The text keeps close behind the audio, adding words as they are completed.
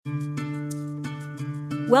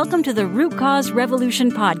Welcome to the Root Cause Revolution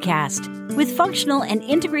podcast with functional and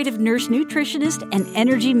integrative nurse nutritionist and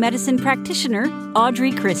energy medicine practitioner,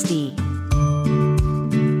 Audrey Christie.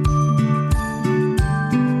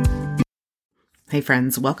 Hey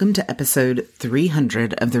friends, welcome to episode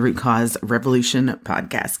 300 of the Root Cause Revolution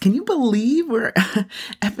podcast. Can you believe we're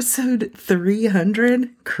episode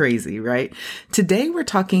 300? Crazy, right? Today we're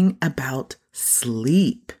talking about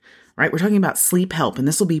sleep, right? We're talking about sleep help, and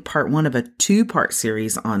this will be part one of a two-part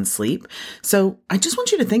series on sleep. So I just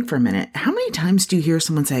want you to think for a minute, how many times do you hear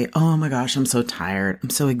someone say, oh my gosh, I'm so tired, I'm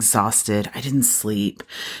so exhausted, I didn't sleep?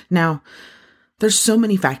 Now, there's so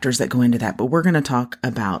many factors that go into that, but we're going to talk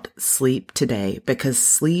about sleep today because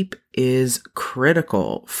sleep is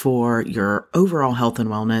critical for your overall health and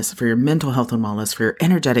wellness, for your mental health and wellness, for your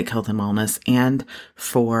energetic health and wellness, and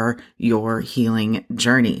for your healing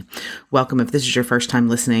journey. Welcome. If this is your first time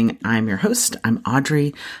listening, I'm your host. I'm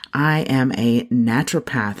Audrey. I am a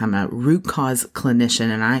naturopath. I'm a root cause clinician,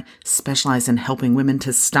 and I specialize in helping women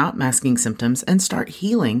to stop masking symptoms and start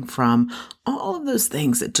healing from all of those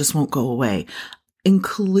things that just won't go away,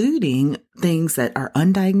 including things that are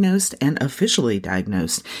undiagnosed and officially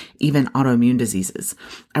diagnosed, even autoimmune diseases.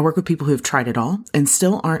 I work with people who have tried it all and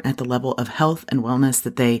still aren't at the level of health and wellness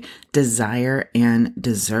that they desire and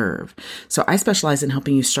deserve. So I specialize in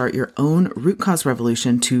helping you start your own root cause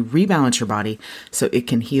revolution to rebalance your body so it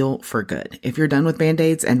can heal for good. If you're done with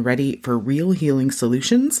Band-Aids and ready for real healing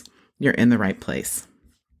solutions, you're in the right place.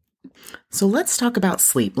 So let's talk about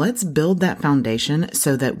sleep. Let's build that foundation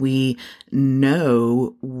so that we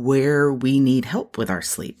know where we need help with our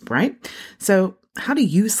sleep, right? So how do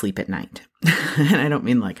you sleep at night? And I don't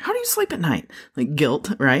mean like, how do you sleep at night? Like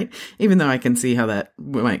guilt, right? Even though I can see how that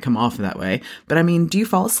might come off that way. But I mean, do you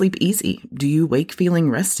fall asleep easy? Do you wake feeling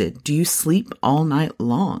rested? Do you sleep all night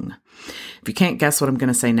long? If you can't guess what I'm going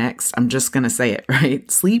to say next, I'm just going to say it, right?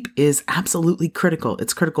 Sleep is absolutely critical.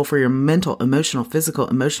 It's critical for your mental, emotional, physical,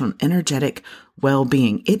 emotional, energetic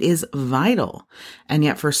well-being. It is vital. And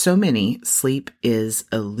yet for so many, sleep is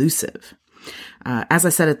elusive. As I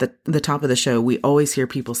said at the top of the show, we always hear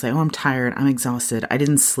people say, oh, I'm tired, I'm exhausted, I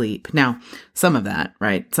didn't sleep. Now, some of that,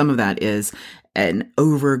 right? Some of that is an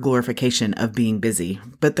over glorification of being busy,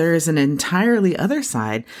 but there is an entirely other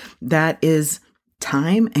side that is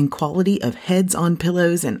time and quality of heads on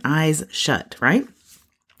pillows and eyes shut, right?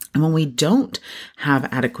 And when we don't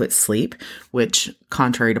have adequate sleep, which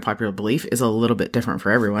contrary to popular belief is a little bit different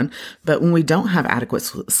for everyone, but when we don't have adequate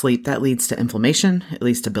sleep, that leads to inflammation, it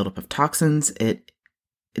leads to buildup of toxins, it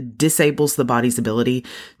disables the body's ability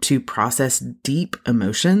to process deep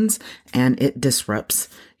emotions, and it disrupts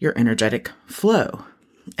your energetic flow.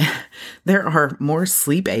 There are more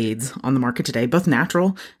sleep aids on the market today, both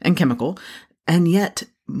natural and chemical, and yet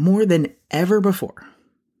more than ever before,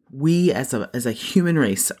 we as a human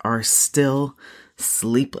race are still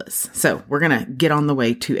sleepless. So we're going to get on the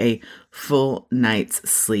way to a full night's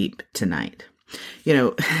sleep tonight. You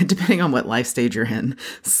know, depending on what life stage you're in,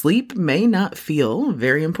 sleep may not feel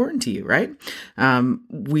very important to you, right?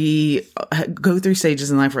 We go through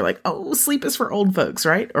stages in life where like, oh, sleep is for old folks,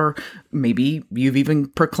 right? Or maybe you've even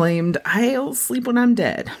proclaimed, I'll sleep when I'm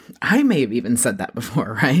dead. I may have even said that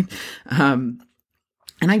before, right? And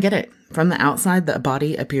I get it. From the outside, the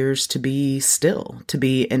body appears to be still, to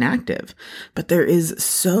be inactive, but there is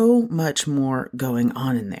so much more going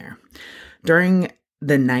on in there. During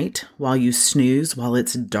the night, while you snooze, while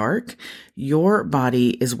it's dark, your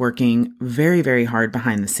body is working very, very hard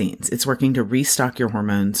behind the scenes. It's working to restock your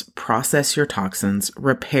hormones, process your toxins,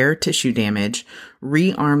 repair tissue damage,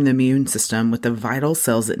 rearm the immune system with the vital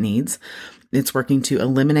cells it needs. It's working to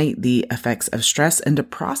eliminate the effects of stress and to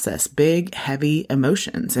process big, heavy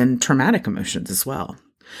emotions and traumatic emotions as well.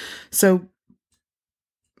 So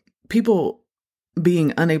people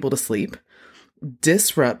being unable to sleep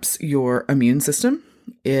disrupts your immune system.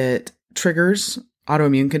 It triggers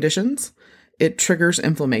autoimmune conditions. It triggers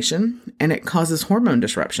inflammation, and it causes hormone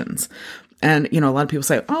disruptions. And, you know, a lot of people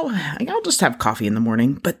say, oh, I'll just have coffee in the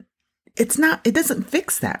morning, but it doesn't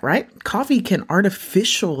fix that, right? Coffee can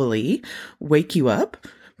artificially wake you up,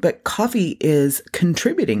 but coffee is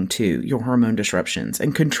contributing to your hormone disruptions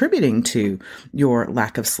and contributing to your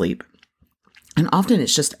lack of sleep. And often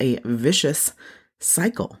it's just a vicious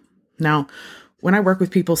cycle. Now, when I work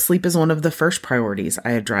with people, sleep is one of the first priorities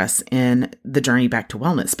I address in the journey back to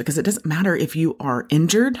wellness, because it doesn't matter if you are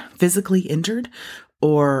injured, physically injured,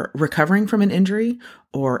 or recovering from an injury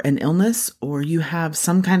or an illness, or you have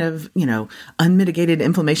some kind of, unmitigated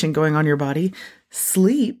inflammation going on in your body.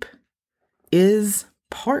 Sleep is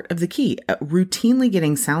part of the key. Routinely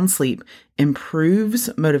getting sound sleep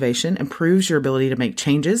improves motivation, improves your ability to make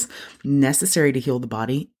changes necessary to heal the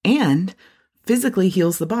body, and physically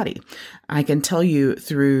heals the body. I can tell you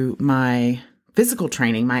through my physical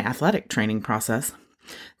training, my athletic training process,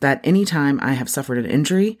 that anytime I have suffered an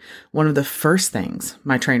injury, one of the first things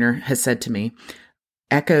my trainer has said to me,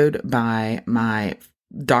 echoed by my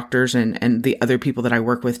doctors and the other people that I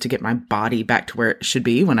work with to get my body back to where it should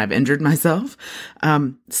be when I've injured myself,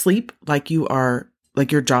 sleep like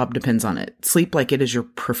your job depends on it. Sleep like it is your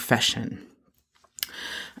profession.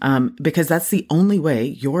 Because that's the only way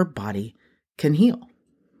your body can heal.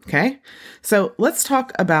 Okay. So let's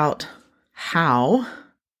talk about how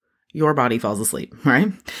your body falls asleep,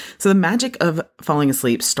 right? So the magic of falling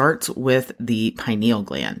asleep starts with the pineal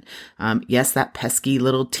gland. Yes, that pesky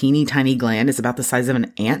little teeny tiny gland is about the size of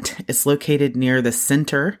an ant. It's located near the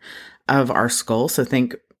center of our skull. So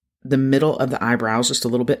think the middle of the eyebrows, just a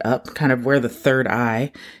little bit up, kind of where the third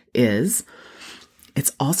eye is.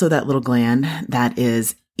 It's also that little gland that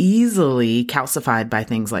is easily calcified by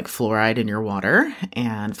things like fluoride in your water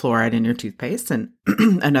and fluoride in your toothpaste and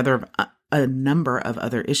a number of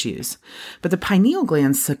other issues. But the pineal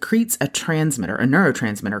gland secretes a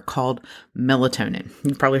neurotransmitter called melatonin.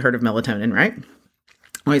 You've probably heard of melatonin, right? I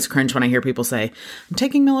always cringe when I hear people say, I'm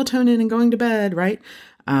taking melatonin and going to bed, right?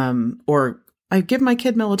 Or I give my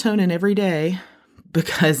kid melatonin every day,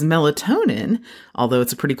 because melatonin, although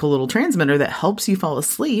it's a pretty cool little transmitter that helps you fall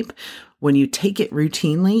asleep, when you take it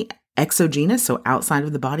routinely, exogenous, so outside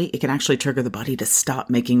of the body, it can actually trigger the body to stop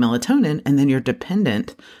making melatonin, and then you're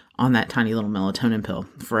dependent on that tiny little melatonin pill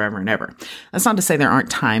forever and ever. That's not to say there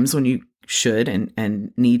aren't times when you should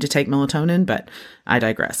and need to take melatonin, but I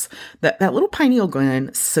digress. That little pineal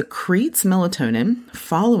gland secretes melatonin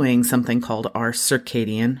following something called our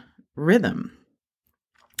circadian rhythm.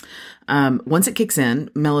 Once it kicks in,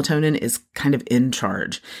 melatonin is kind of in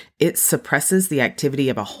charge. It suppresses the activity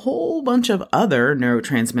of a whole bunch of other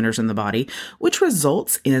neurotransmitters in the body, which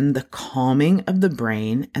results in the calming of the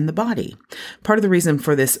brain and the body. Part of the reason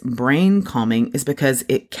for this brain calming is because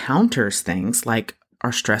it counters things like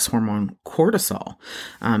our stress hormone cortisol.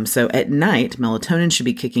 So at night, melatonin should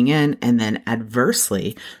be kicking in, and then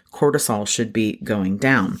adversely, cortisol should be going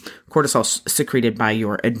down. Cortisol is secreted by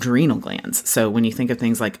your adrenal glands. So when you think of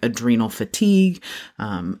things like adrenal fatigue,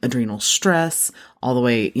 adrenal stress, all the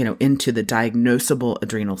way, into the diagnosable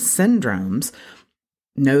adrenal syndromes,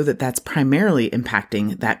 know that that's primarily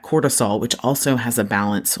impacting that cortisol, which also has a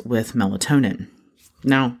balance with melatonin.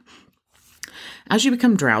 Now, as you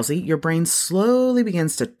become drowsy, your brain slowly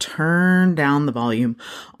begins to turn down the volume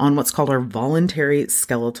on what's called our voluntary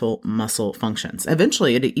skeletal muscle functions.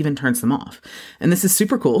 Eventually, it even turns them off. And this is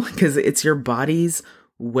super cool because it's your body's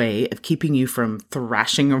way of keeping you from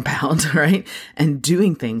thrashing about, right? And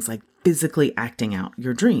doing things like physically acting out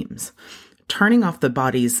your dreams. Turning off the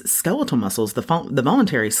body's skeletal muscles, the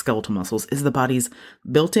voluntary skeletal muscles, is the body's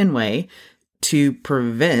built-in way to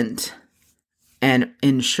prevent and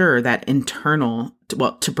ensure that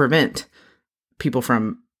to prevent people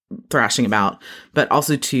from thrashing about, but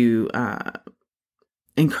also to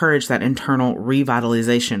encourage that internal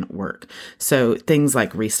revitalization work. So things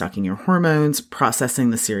like restocking your hormones, processing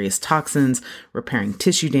the serious toxins, repairing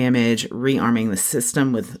tissue damage, rearming the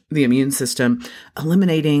system with the immune system,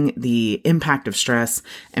 eliminating the impact of stress,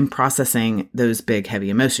 and processing those big, heavy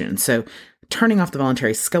emotions. So turning off the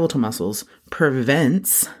voluntary skeletal muscles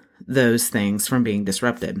prevents those things from being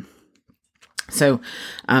disrupted. So,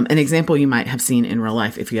 an example you might have seen in real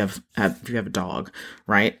life, if you have a dog,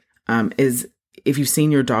 right, is if you've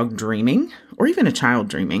seen your dog dreaming, or even a child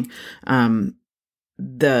dreaming,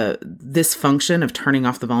 this function of turning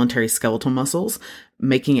off the voluntary skeletal muscles,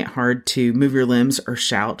 making it hard to move your limbs or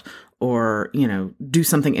shout or, do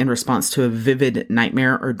something in response to a vivid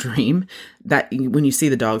nightmare or dream, that when you see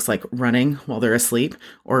the dogs like running while they're asleep,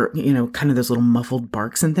 or, kind of those little muffled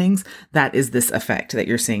barks and things, that is this effect that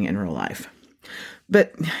you're seeing in real life.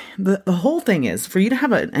 But the whole thing is, for you to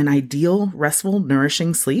have an ideal, restful,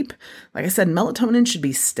 nourishing sleep, like I said, melatonin should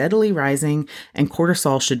be steadily rising and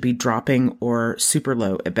cortisol should be dropping or super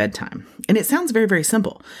low at bedtime. And it sounds very, very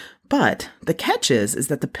simple. But the catch is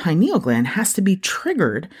that the pineal gland has to be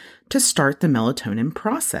triggered to start the melatonin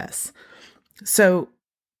process. So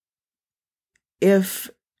if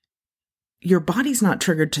your body's not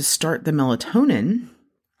triggered to start the melatonin,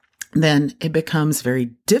 then it becomes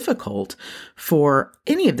very difficult for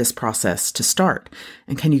any of this process to start.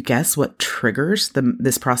 And can you guess what triggers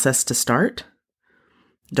this process to start?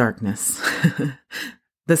 Darkness.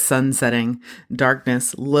 The sun setting,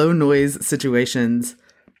 darkness, low noise situations.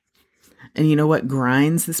 And you know what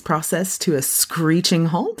grinds this process to a screeching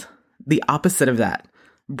halt? The opposite of that.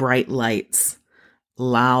 Bright lights,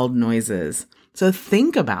 loud noises. So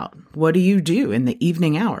think about, what do you do in the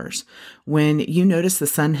evening hours when you notice the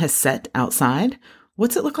sun has set outside?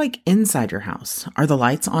 What's it look like inside your house? Are the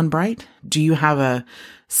lights on bright? Do you have a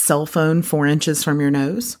cell phone 4 inches from your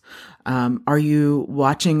nose? Are you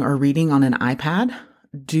watching or reading on an iPad?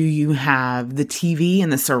 Do you have the TV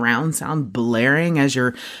and the surround sound blaring as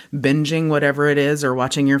you're binging whatever it is, or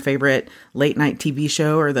watching your favorite late night TV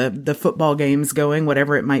show, or the football games going,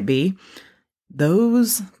 whatever it might be?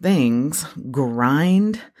 Those things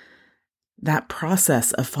grind that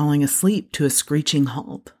process of falling asleep to a screeching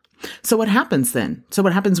halt. So what happens then? So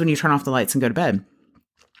what happens when you turn off the lights and go to bed?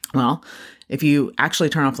 Well, if you actually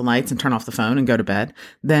turn off the lights and turn off the phone and go to bed,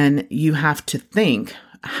 then you have to think,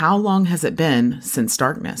 how long has it been since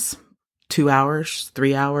darkness? 2 hours,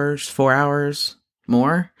 3 hours, 4 hours,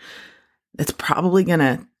 more? It's probably going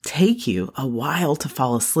to take you a while to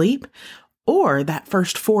fall asleep, or that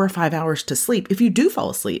first 4 or 5 hours to sleep, if you do fall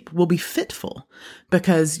asleep, will be fitful,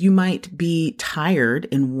 because you might be tired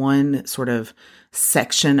in one sort of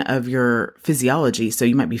section of your physiology. So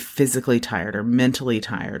you might be physically tired or mentally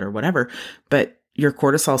tired or whatever, but your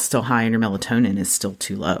cortisol is still high and your melatonin is still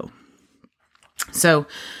too low. So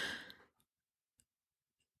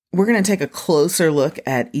we're going to take a closer look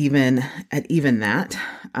at even that.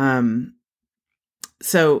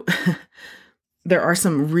 So there are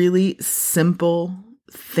some really simple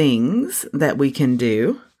things that we can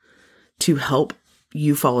do to help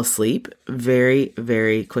you fall asleep very,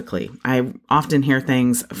 very quickly. I often hear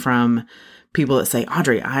things from people that say,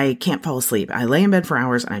 Audrey, I can't fall asleep. I lay in bed for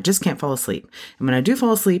hours and I just can't fall asleep. And when I do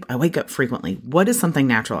fall asleep, I wake up frequently. What is something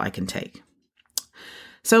natural I can take?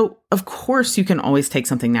 So, of course, you can always take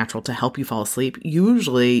something natural to help you fall asleep.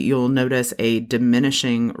 Usually, you'll notice a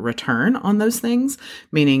diminishing return on those things,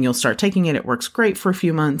 meaning you'll start taking it, it works great for a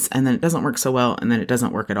few months, and then it doesn't work so well, and then it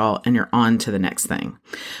doesn't work at all, and you're on to the next thing.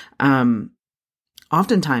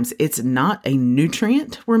 Oftentimes, it's not a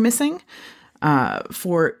nutrient we're missing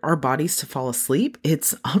for our bodies to fall asleep.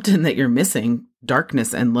 It's often that you're missing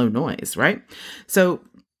darkness and low noise, right? So,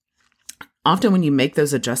 often when you make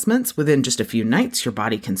those adjustments within just a few nights, your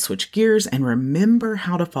body can switch gears and remember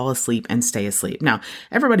how to fall asleep and stay asleep. Now,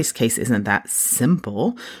 everybody's case isn't that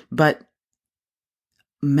simple, but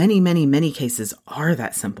many, many, many cases are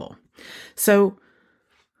that simple. So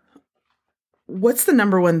what's the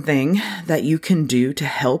number one thing that you can do to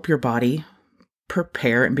help your body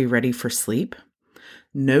prepare and be ready for sleep?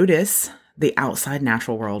 Notice the outside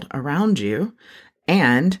natural world around you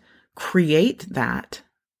and create that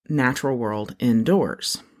natural world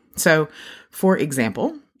indoors. So, for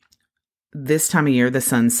example, this time of year, the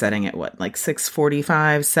sun's setting at what, like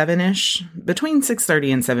 6:45, 7-ish, between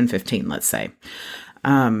 6:30 and 7:15, let's say.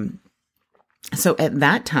 So at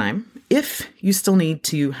that time, if you still need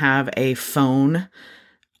to have a phone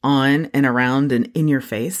on and around and in your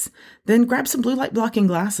face, then grab some blue light blocking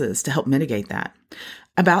glasses to help mitigate that.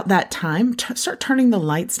 About that time, start turning the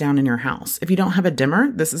lights down in your house. If you don't have a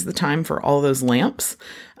dimmer, this is the time for all those lamps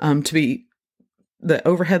the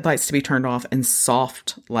overhead lights to be turned off and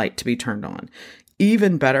soft light to be turned on.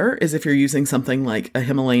 Even better is if you're using something like a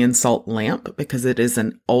Himalayan salt lamp, because it is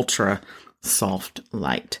an ultra soft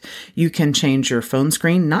light. You can change your phone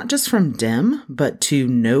screen, not just from dim, but to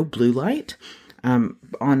no blue light. On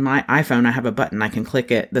my iPhone, I have a button. I can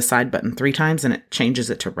click it, the side button 3 times, and it changes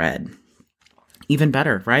it to red. Even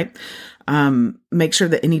better, right? Make sure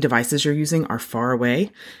that any devices you're using are far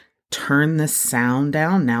away. Turn the sound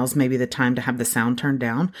down. Now's maybe the time to have the sound turned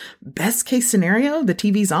down. Best case scenario, the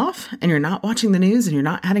TV's off and you're not watching the news and you're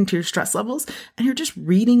not adding to your stress levels and you're just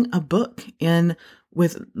reading a book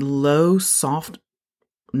with low, soft,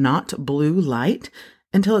 not blue light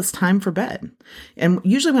until it's time for bed. And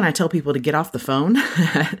usually when I tell people to get off the phone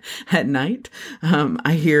at night,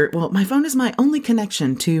 I hear, well, my phone is my only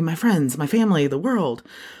connection to my friends, my family, the world.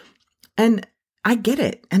 And I get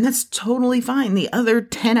it. And that's totally fine the other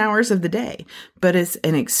 10 hours of the day. But it's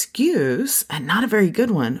an excuse, and not a very good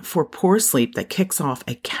one, for poor sleep that kicks off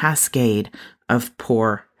a cascade of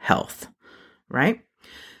poor health, right?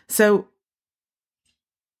 So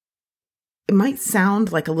it might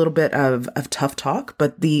sound like a little bit of tough talk,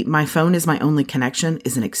 but my phone is my only connection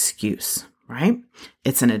is an excuse, right?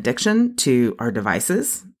 It's an addiction to our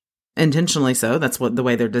devices. intentionally so. That's the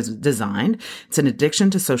way they're designed. It's an addiction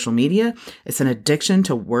to social media. It's an addiction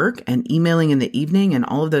to work and emailing in the evening and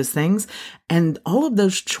all of those things. And all of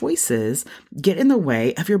those choices get in the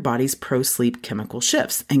way of your body's pro-sleep chemical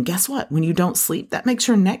shifts. And guess what? When you don't sleep, that makes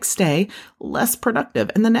your next day less productive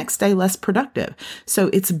and the next day less productive. So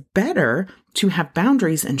it's better to have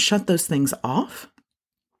boundaries and shut those things off,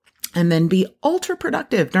 and then be ultra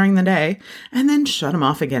productive during the day, and then shut them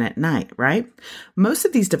off again at night, right? Most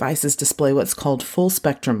of these devices display what's called full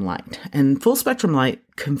spectrum light, and full spectrum light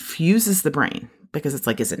confuses the brain because it's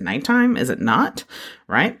like, is it nighttime? Is it not?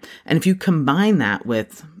 Right? And if you combine that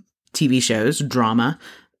with TV shows, drama,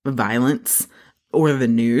 violence, or the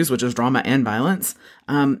news, which is drama and violence,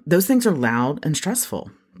 those things are loud and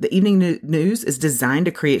stressful. The evening news is designed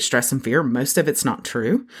to create stress and fear. Most of it's not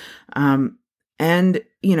true. And,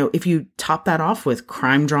 if you top that off with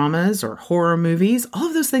crime dramas or horror movies, all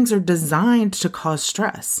of those things are designed to cause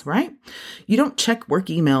stress, right? You don't check work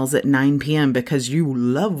emails at 9 p.m. because you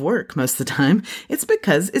love work most of the time. It's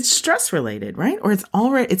because it's stress related, right? Or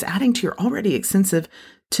it's adding to your already extensive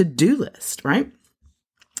to-do list, right?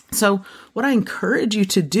 So what I encourage you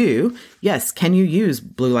to do, yes, can you use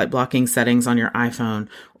blue light blocking settings on your iPhone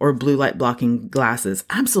or blue light blocking glasses?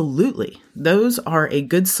 Absolutely. Those are a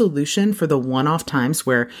good solution for the one-off times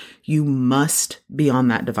where you must be on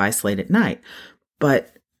that device late at night.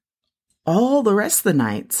 But all the rest of the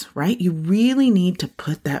nights, right, you really need to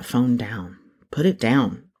put that phone down. Put it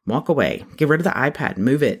down. Walk away. Get rid of the iPad.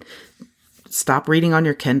 Move it. Stop reading on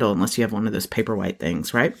your Kindle unless you have one of those Paperwhite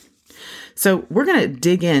things, right? So we're going to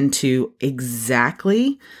dig into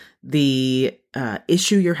exactly the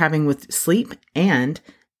issue you're having with sleep and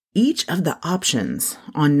each of the options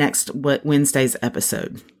on next Wednesday's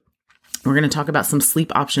episode. We're going to talk about some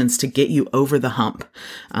sleep options to get you over the hump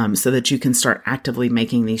so that you can start actively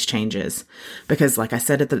making these changes. Because like I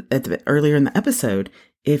said earlier in the episode,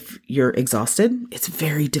 if you're exhausted, it's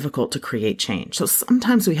very difficult to create change. So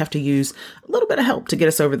sometimes we have to use a little bit of help to get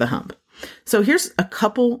us over the hump. So here's a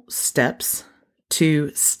couple steps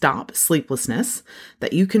to stop sleeplessness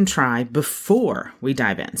that you can try before we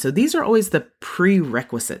dive in. So these are always the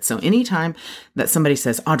prerequisites. So anytime that somebody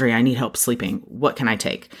says, Audrey, I need help sleeping, what can I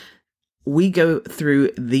take? We go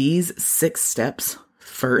through these 6 steps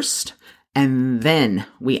first, and then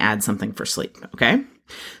we add something for sleep. Okay.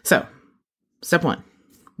 So step 1,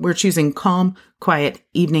 we're choosing calm, quiet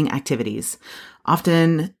evening activities.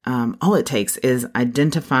 Often, all it takes is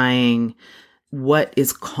identifying what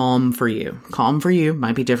is calm for you. Calm for you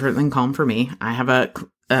might be different than calm for me. I have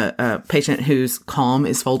a patient whose calm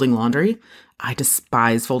is folding laundry. I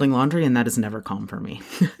despise folding laundry, and that is never calm for me,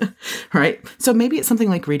 right? So maybe it's something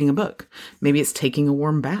like reading a book. Maybe it's taking a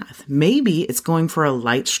warm bath. Maybe it's going for a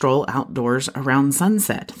light stroll outdoors around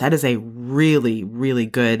sunset. That is a really, really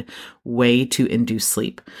good way to induce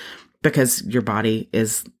sleep because your body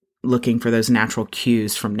is looking for those natural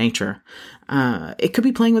cues from nature. It could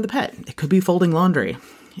be playing with a pet. It could be folding laundry.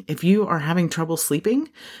 If you are having trouble sleeping,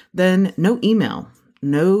 then no email,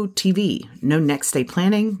 no TV, no next day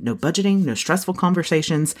planning, no budgeting, no stressful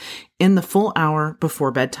conversations in the full hour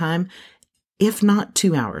before bedtime, if not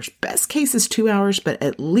 2 hours. Best case is 2 hours, but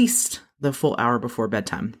at least the full hour before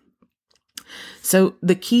bedtime. So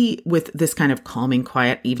the key with this kind of calming,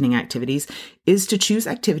 quiet evening activities is to choose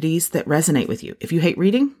activities that resonate with you. If you hate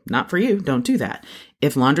reading, not for you, don't do that.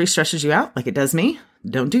 If laundry stresses you out, like it does me,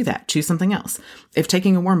 don't do that. Choose something else. If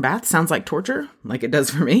taking a warm bath sounds like torture, like it does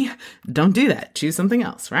for me, don't do that. Choose something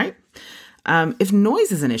else, right? If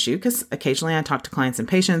noise is an issue, because occasionally I talk to clients and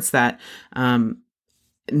patients that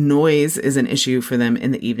noise is an issue for them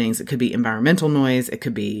in the evenings. It could be environmental noise. It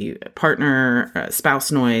could be partner,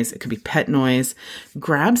 spouse noise. It could be pet noise.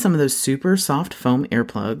 Grab some of those super soft foam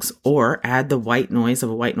earplugs or add the white noise of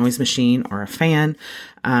a white noise machine or a fan.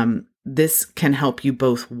 This can help you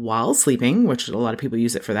both while sleeping, which a lot of people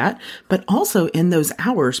use it for that, but also in those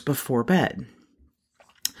hours before bed.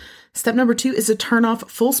 Step number 2 is to turn off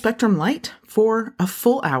full spectrum light for a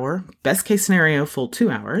full hour, best case scenario, full 2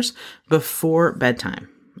 hours before bedtime.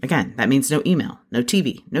 Again, that means no email, no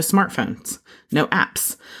TV, no smartphones, no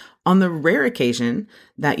apps. On the rare occasion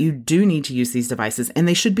that you do need to use these devices, and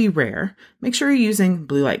they should be rare, make sure you're using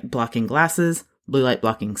blue light blocking glasses, blue light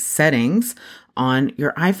blocking settings on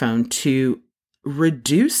your iPhone to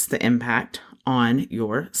reduce the impact on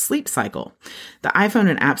your sleep cycle. The iPhone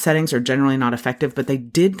and app settings are generally not effective, but they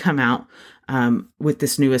did come out with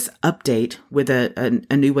this newest update with a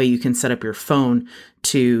new way you can set up your phone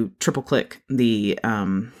to triple click the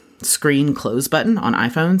screen close button on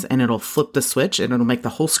iPhones, and it'll flip the switch and it'll make the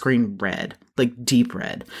whole screen red, like deep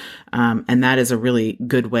red. And that is a really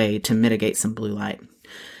good way to mitigate some blue light.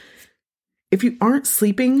 if you aren't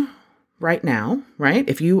sleeping right now, right?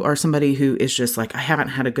 If you are somebody who is just like, I haven't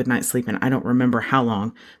had a good night's sleep and I don't remember how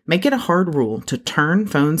long, make it a hard rule to turn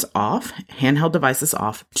phones off, handheld devices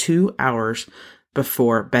off 2 hours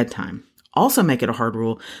before bedtime. Also make it a hard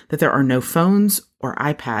rule that there are no phones or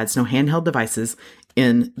iPads, no handheld devices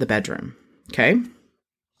in the bedroom. Okay.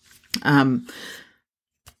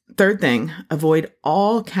 Third thing, avoid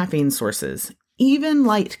all caffeine sources, even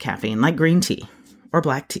light caffeine like green tea or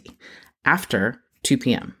black tea after 2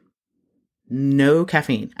 p.m. No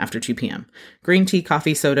caffeine after 2 p.m. Green tea,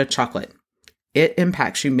 coffee, soda, chocolate. It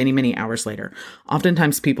impacts you many, many hours later.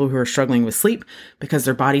 Oftentimes people who are struggling with sleep because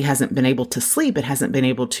their body hasn't been able to sleep, it hasn't been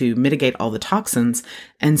able to mitigate all the toxins.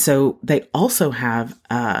 And so they also have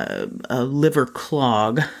a liver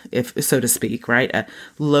clog, if so to speak, right? A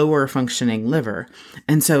lower functioning liver.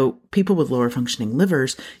 And so people with lower functioning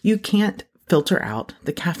livers, you can't filter out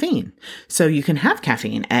the caffeine. So you can have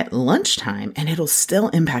caffeine at lunchtime and it'll still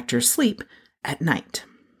impact your sleep at night.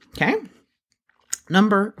 Okay.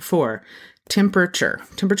 Number 4, temperature.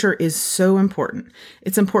 Temperature is so important.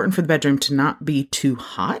 It's important for the bedroom to not be too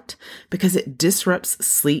hot because it disrupts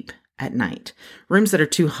sleep at night. Rooms that are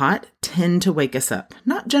too hot tend to wake us up.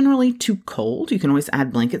 Not generally too cold. You can always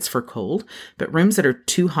add blankets for cold, but rooms that are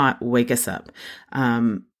too hot wake us up.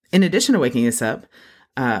 In addition to waking us up,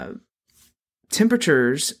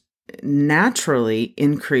 temperatures naturally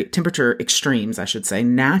increase, temperature extremes, I should say,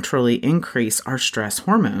 naturally increase our stress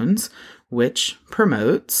hormones, which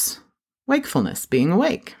promotes wakefulness, being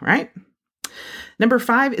awake, right? Number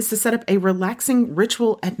 5 is to set up a relaxing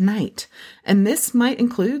ritual at night. And this might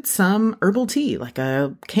include some herbal tea, like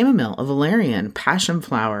a chamomile, a valerian, passion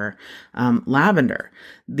flower, lavender.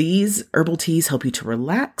 These herbal teas help you to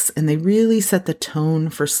relax and they really set the tone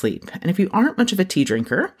for sleep. And if you aren't much of a tea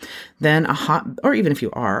drinker, then a hot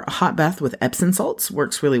bath with Epsom salts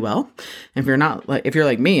works really well. And if you're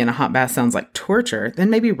like me and a hot bath sounds like torture,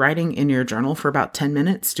 then maybe writing in your journal for about 10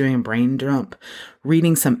 minutes, doing a brain dump,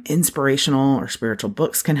 reading some inspirational or spiritual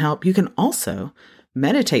books can help. You can also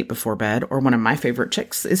meditate before bed, or one of my favorite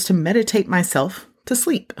tricks is to meditate myself to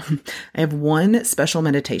sleep. I have one special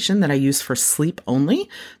meditation that I use for sleep only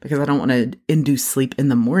because I don't want to induce sleep in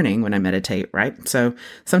the morning when I meditate, right? So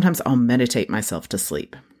sometimes I'll meditate myself to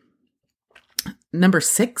sleep. Number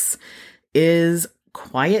 6 is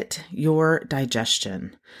quiet your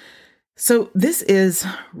digestion. So this is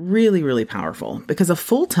really, really powerful because a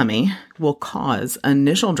full tummy will cause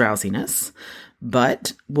initial drowsiness,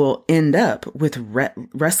 but will end up with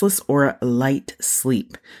restless or light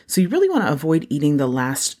sleep. So you really want to avoid eating the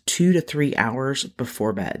last 2 to 3 hours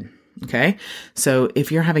before bed. Okay. So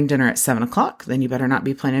if you're having dinner at 7 o'clock, then you better not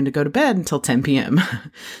be planning to go to bed until 10 p.m.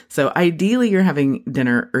 So ideally you're having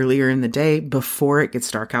dinner earlier in the day before it gets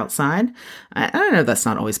dark outside. I know that's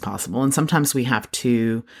not always possible. And sometimes we have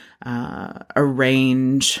to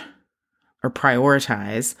arrange or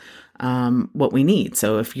prioritize what we need.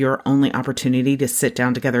 So if your only opportunity to sit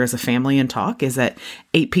down together as a family and talk is at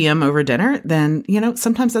 8 p.m. over dinner, then,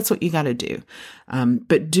 sometimes that's what you got to do.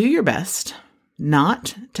 But do your best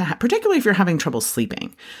not to have, particularly if you're having trouble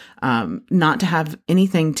sleeping, not to have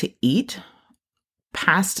anything to eat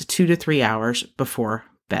past 2 to 3 hours before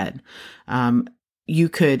bed. You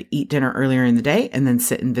could eat dinner earlier in the day and then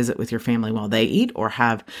sit and visit with your family while they eat, or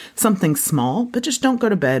have something small, but just don't go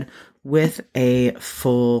to bed with a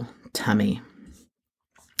full tummy.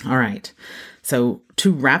 All right. So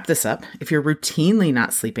to wrap this up, if you're routinely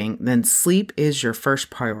not sleeping, then sleep is your first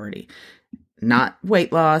priority. Not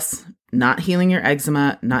weight loss, not healing your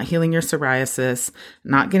eczema, not healing your psoriasis,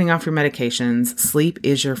 not getting off your medications. Sleep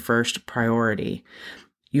is your first priority.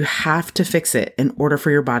 You have to fix it in order for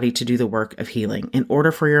your body to do the work of healing, in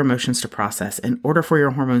order for your emotions to process, in order for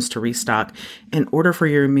your hormones to restock, in order for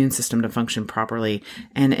your immune system to function properly,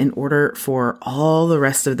 and in order for all the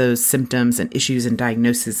rest of those symptoms and issues and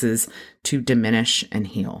diagnoses to diminish and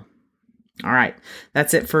heal. All right,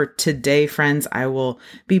 that's it for today, friends. I will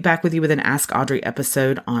be back with you with an Ask Audrey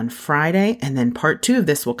episode on Friday, and then part 2 of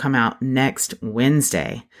this will come out next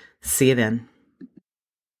Wednesday. See you then.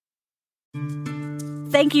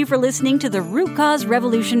 Thank you for listening to the Root Cause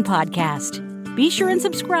Revolution podcast. Be sure and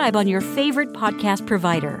subscribe on your favorite podcast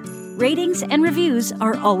provider. Ratings and reviews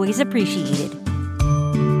are always appreciated.